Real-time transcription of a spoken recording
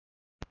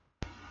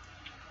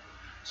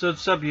So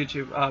what's up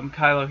YouTube?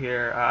 Kylo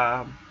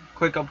here.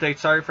 Quick update,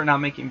 sorry for not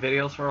making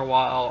videos for a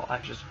while.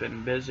 I've just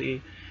been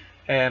busy.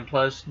 And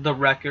plus the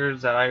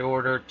records that I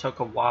ordered took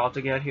a while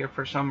to get here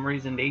for some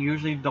reason. They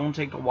usually don't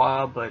take a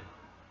while, but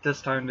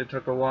this time they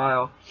took a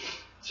while.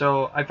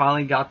 So I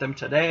finally got them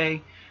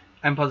today.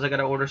 And plus I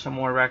gotta order some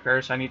more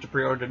records. I need to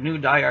pre-order new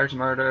Die Hard's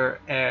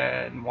Murder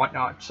and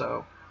whatnot.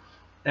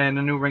 And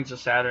the new Rings of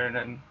Saturn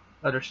and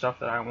other stuff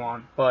that I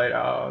want.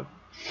 But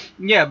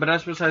yeah, but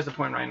that's besides the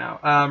point right now.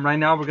 Right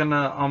now we're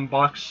gonna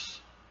unbox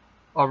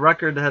a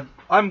record that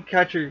I'm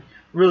actually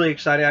really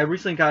excited. I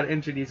recently got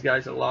into these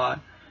guys a lot,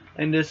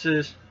 and this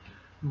is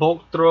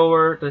Bolt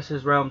Thrower. This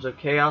is Realms of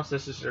Chaos.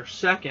 This is their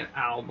second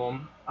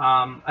album.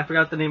 I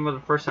forgot the name of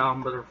the first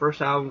album, but their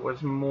first album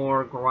was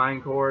more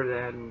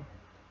grindcore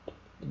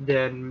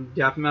than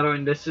death metal,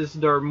 and this is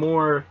their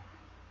more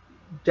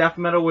death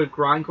metal with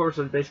grindcore,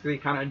 so it's basically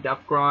kind of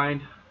death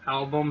grind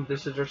album.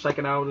 This is their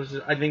second album. This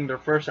is, I think, their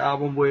first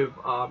album with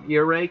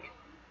Earache.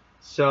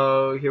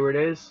 So here it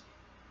is,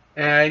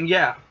 and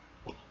yeah.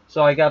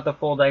 So I got the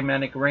full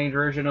dynamic range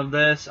version of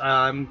this.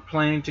 I'm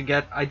planning to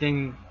get, I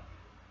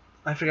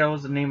forgot what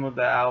was the name of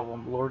the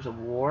album, Lords of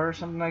War or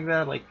something like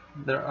that. Like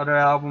their other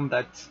album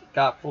that's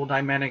got full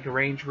dynamic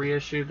range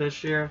reissue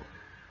this year.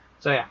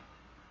 So yeah,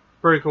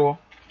 pretty cool.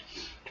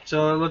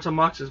 So let's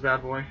unbox this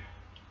bad boy.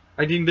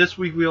 I think this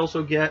week we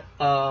also get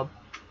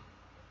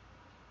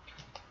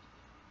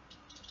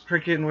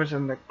freaking was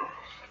in the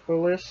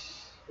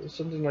Necropolis or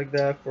something like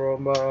that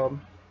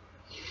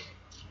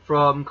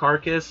from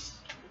Carcass,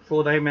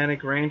 full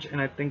dynamic range, and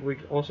I think we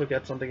also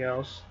get something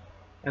else.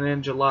 And then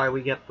in July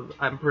we get the,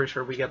 I'm pretty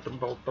sure we get the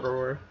Bolt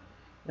Thrower,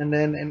 and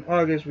then in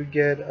August we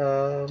get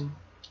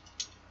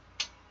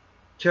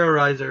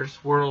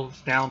Terrorizers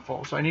World's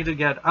Downfall. So I need to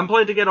get, I'm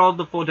planning to get all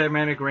the full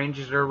dynamic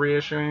ranges they're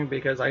reissuing,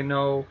 because I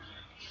know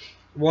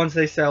once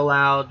they sell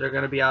out they're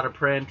gonna be out of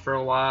print for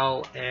a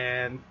while,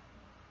 and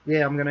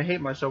yeah, I'm gonna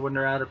hate myself when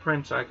they're out of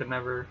print, so I could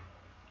never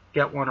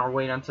get one or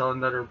wait until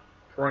another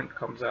print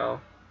comes out.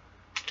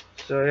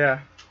 So yeah,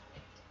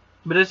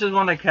 but this is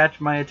one that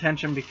catch my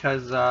attention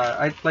because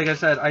like I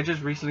said, I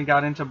just recently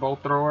got into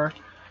Bolt Thrower.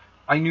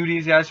 I knew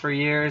these guys for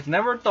years,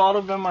 never thought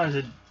of them as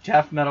a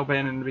death metal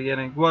band in the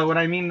beginning. Well, when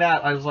I mean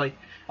that, I was like,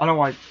 I don't know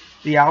why,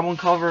 the album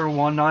cover and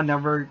whatnot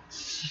never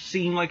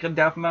seemed like a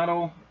death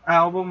metal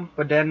album,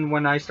 but then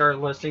when I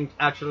started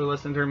actually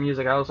listening to their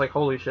music, I was like,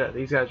 holy shit,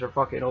 these guys are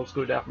fucking old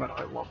school death metal.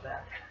 I love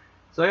that.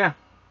 So yeah,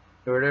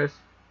 here it is.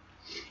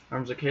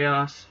 Realms of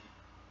Chaos.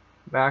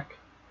 Back.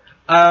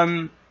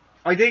 I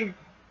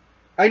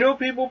know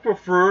people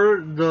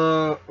prefer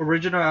the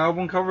original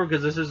album cover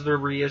because this is the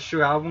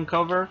reissue album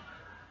cover,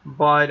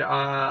 but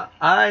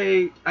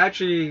I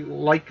actually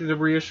like the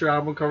reissue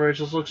album cover. It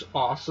just looks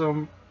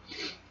awesome.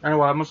 I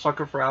know I'm a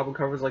sucker for album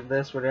covers like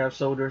this where they have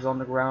soldiers on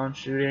the ground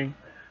shooting.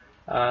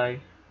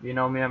 You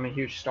know me, I'm a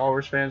huge Star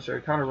Wars fan, so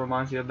it kind of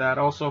reminds me of that.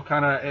 Also,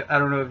 kind of, I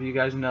don't know if you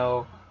guys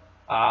know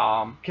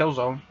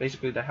Killzone,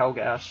 basically the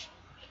Hellgas.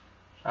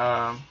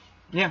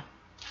 Yeah.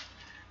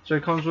 So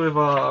it comes with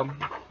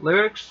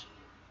lyrics,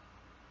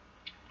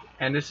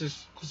 and this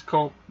is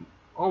called,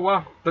 oh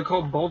wow, they're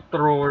called Bolt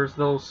Throwers,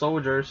 those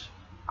soldiers.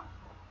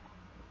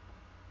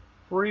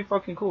 Pretty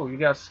fucking cool. You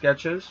got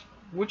sketches,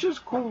 which is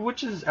cool,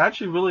 which is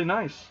actually really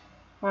nice.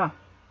 Huh.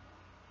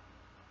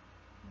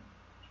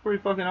 It's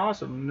pretty fucking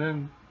awesome. And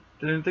then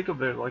didn't think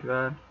of it like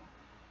that.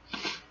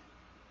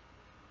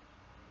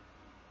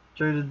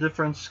 Show you the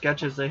different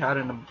sketches they had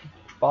in the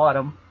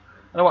bottom.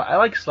 I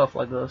like stuff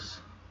like this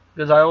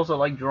because I also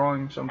like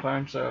drawing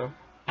sometimes, so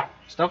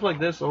stuff like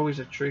this always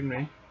intrigued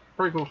me.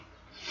 Pretty cool.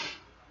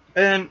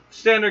 And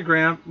standard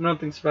gram,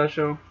 nothing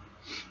special.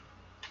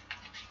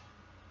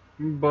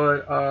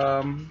 But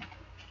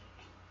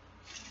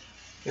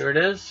here it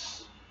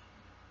is.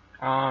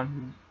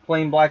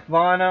 Plain black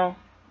vinyl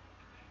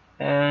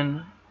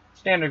and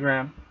standard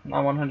gram,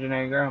 not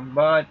 180 gram,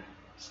 but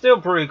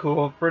still pretty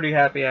cool. Pretty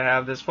happy I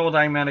have this full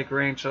dynamic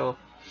range, so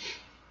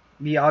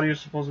the audio is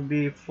supposed to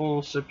be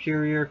full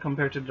superior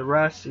compared to the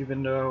rest,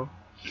 even though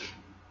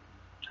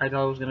I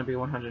thought it was gonna be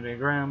 180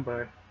 gram,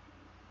 but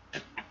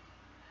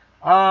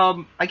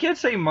I can't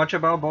say much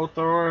about Bolt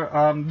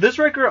Thrower. This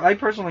record, I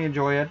personally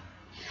enjoy it.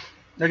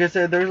 Like I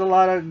said, there's a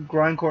lot of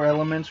grindcore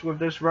elements with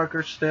this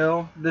record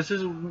still. This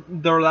is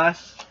their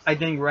last, I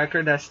think,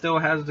 record that still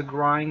has the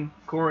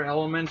grindcore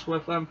elements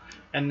with them.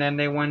 And then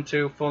they went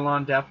to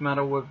full-on death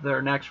metal with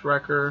their next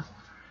record.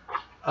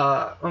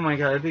 Oh my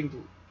god,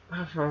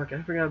 I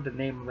forgot the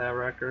name of that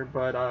record,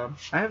 but I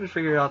haven't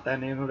figured out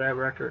that name of that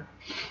record.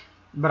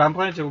 But I'm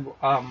planning to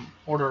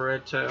order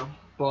it too.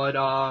 But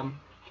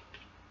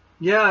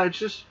yeah, it's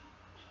just,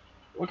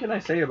 what can I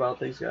say about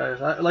these guys?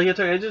 Like I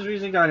told you, I just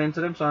recently got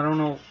into them, so I don't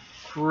know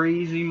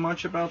crazy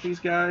much about these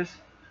guys,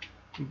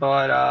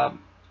 but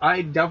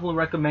I definitely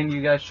recommend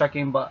you guys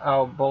checking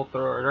out Bolt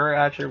Thrower. They're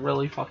actually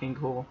really fucking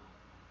cool,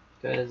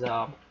 because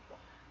yeah,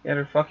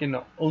 they're fucking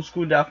old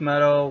school death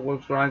metal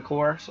with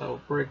grindcore,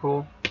 so pretty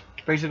cool.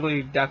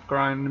 Basically death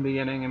grind in the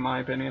beginning, in my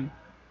opinion,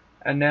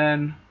 and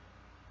then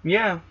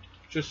yeah,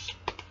 just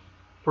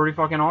pretty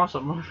fucking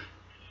awesome.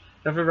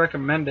 Definitely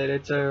recommend it.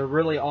 It's a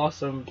really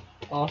awesome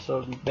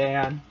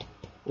band,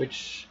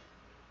 which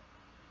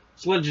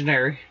it's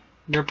legendary.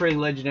 They're pretty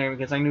legendary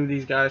because I knew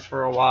these guys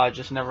for a while. I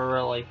just never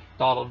really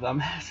thought of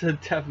them as a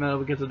death metal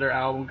because of their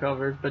album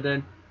covers. But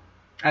then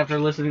after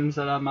listening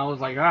to them, I was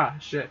like, ah,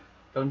 shit.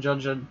 Don't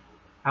judge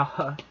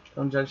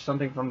don't judge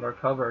something from their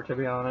cover, to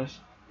be honest.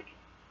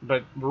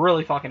 But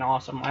really fucking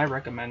awesome. I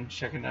recommend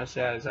checking those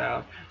guys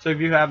out. So if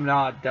you have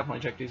not,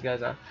 definitely check these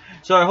guys out.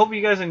 So I hope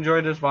you guys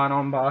enjoyed this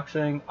vinyl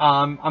unboxing.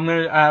 I'm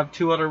gonna have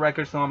 2 other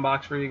records to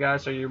unbox for you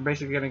guys. So you're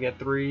basically gonna get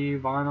 3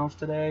 vinyls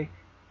today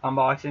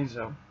unboxing.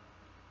 So.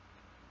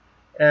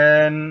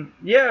 And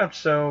yeah,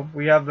 so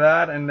we have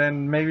that, and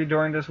then maybe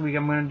during this week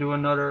I'm gonna do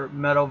another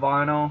metal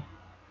vinyl,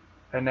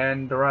 and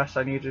then the rest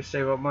I need to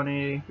save up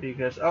money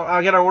because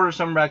I gotta order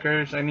some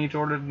records. I need to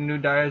order the new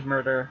Dies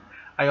Murder.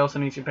 I also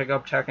need to pick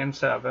up Tekken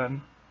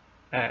 7,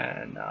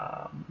 and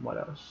what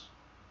else?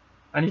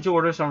 I need to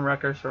order some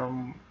records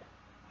from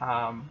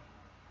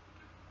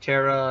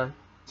Terra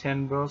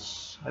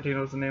Tinbus. I think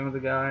that was the name of the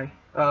guy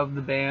of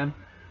the band.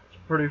 It's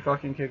a pretty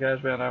fucking kick-ass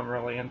band I'm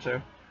really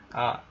into.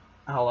 I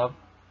love.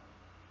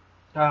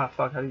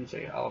 Fuck, how do you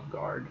say it? Olive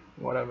Guard,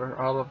 whatever.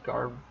 Olive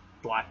Guard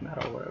black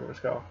metal, whatever it's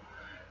called.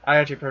 I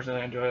actually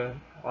personally enjoy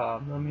the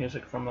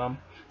music from them.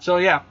 So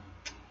yeah,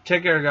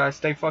 take care guys,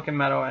 stay fucking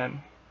metal, and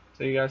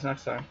see you guys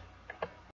next time.